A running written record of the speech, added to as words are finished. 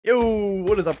Yo,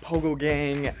 what is up, Pogo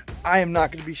Gang? I am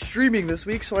not going to be streaming this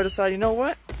week, so I decided, you know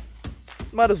what?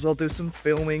 Might as well do some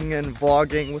filming and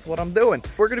vlogging with what I'm doing.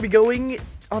 We're going to be going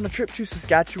on a trip to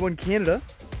Saskatchewan, Canada.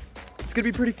 It's going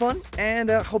to be pretty fun, and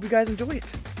hope you guys enjoy it.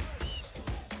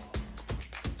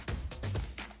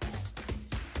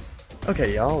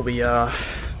 Okay, y'all,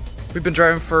 we've been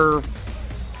driving for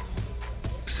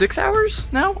 6 hours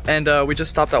now, and we just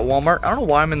stopped at Walmart. I don't know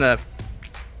why I'm in the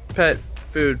pet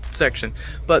food section,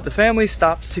 but the family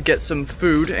stopped to get some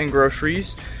food and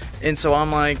groceries, and so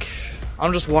I'm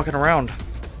just walking around.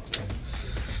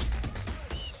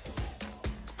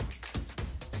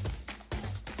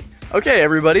 Okay,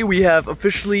 everybody, we have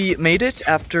officially made it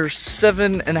after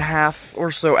 7.5 or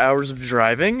so hours of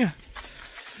driving.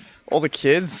 All the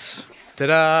kids,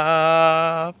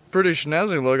 ta-da! Pretty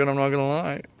snazzy looking, I'm not gonna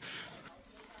lie.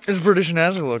 It's pretty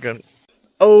snazzy looking.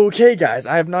 Okay, guys,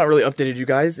 I have not really updated you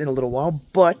guys in a little while,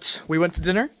 but we went to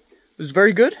dinner. It was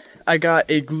very good. I got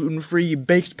a gluten-free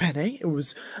baked penne. It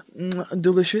was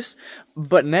delicious.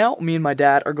 But now, me and my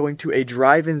dad are going to a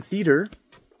drive-in theater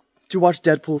to watch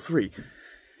Deadpool 3.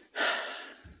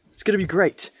 It's gonna be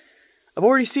great. I've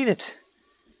already seen it,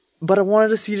 but I wanted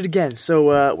to see it again,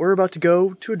 so we're about to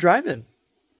go to a drive-in.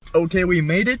 Okay, we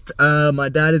made it. My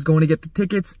dad is going to get the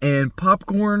tickets and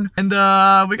popcorn, and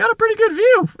we got a pretty good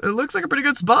view. It looks like a pretty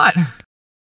good spot.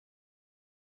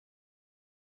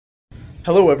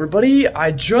 Hello, everybody.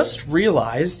 I just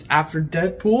realized after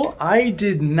Deadpool, I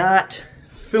did not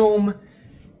film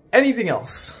anything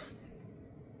else.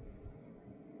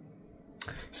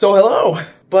 So hello.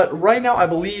 But right now, I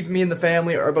believe me and the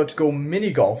family are about to go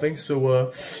mini golfing,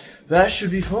 so that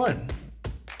should be fun.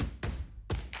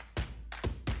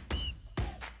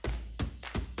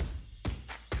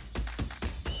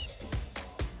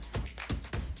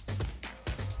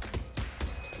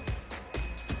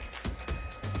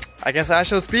 I guess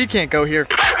Asho Speed can't go here.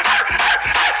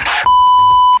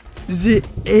 The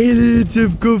aliens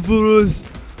have come for us.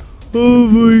 Oh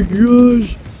my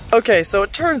gosh. Okay, so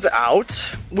it turns out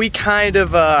we kind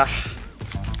of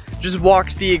just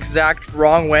walked the exact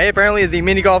wrong way. Apparently the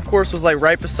mini golf course was like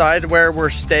right beside where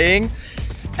we're staying,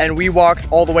 and we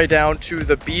walked all the way down to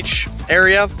the beach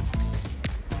area.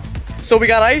 So we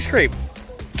got ice cream.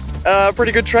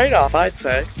 Pretty good trade-off, I'd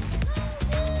say.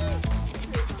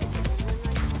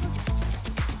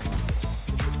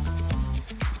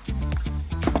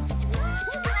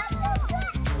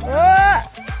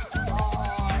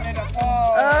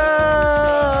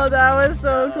 Oh, that was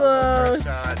so close.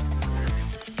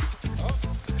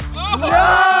 No!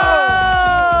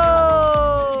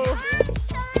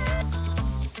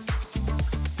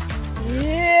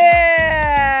 Yeah!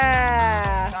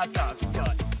 That's how it's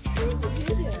done.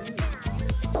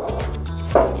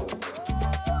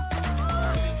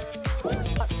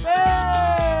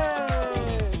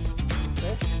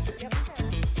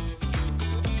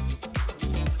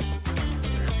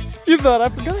 You thought I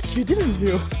forgot you, didn't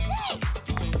you?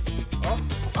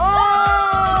 Oh!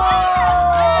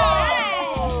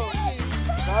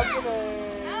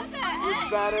 You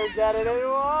better get it in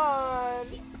one!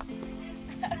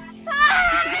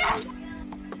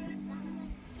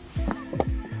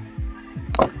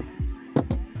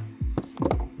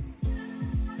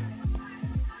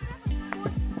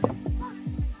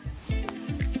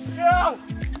 No!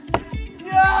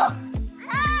 No!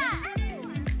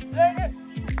 Dang it!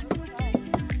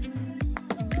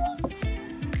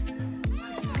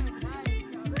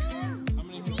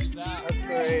 That's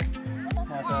 3. Not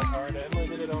that hard. Emily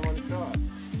did it on one shot.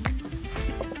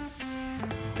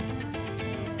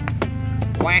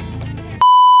 Whack.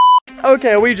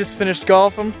 Okay, we just finished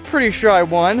golf. I'm pretty sure I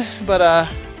won, but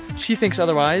she thinks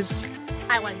otherwise.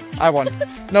 I won. I won.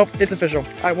 Nope, it's official.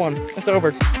 I won. It's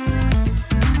over.